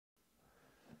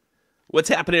What's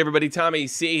happening, everybody? Tommy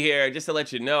C here. Just to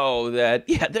let you know that,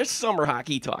 yeah, there's summer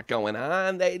hockey talk going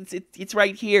on. It's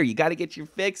right here. You got to get your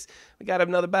fix. We got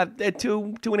another about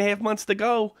 2.5 months to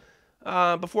go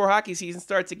before hockey season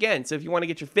starts again. So if you want to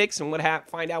get your fix and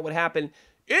find out what happened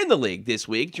in the league this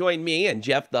week, join me and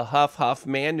Jeff the Huff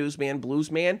Man, newsman,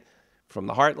 bluesman from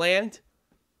the Heartland,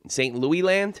 St. Louis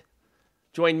land.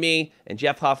 Join me and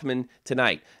Jeff Huffman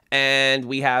tonight. And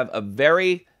we have a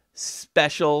very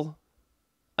special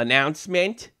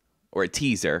announcement or a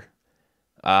teaser.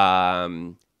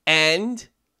 And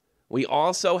we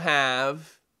also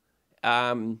have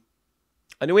a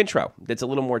new intro that's a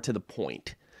little more to the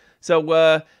point.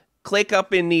 So click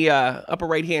up in the upper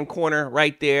right-hand corner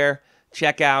right there.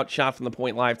 Check out Shot from the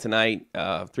Point live tonight,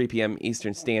 3 p.m.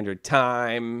 Eastern Standard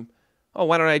Time. Oh,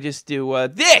 why don't I just do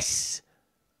this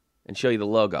and show you the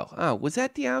logo? Oh, was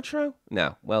that the outro?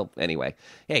 No. Well, anyway.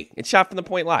 Hey, it's Shot from the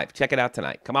Point live. Check it out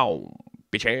tonight. Come on,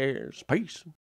 bitches. Peace.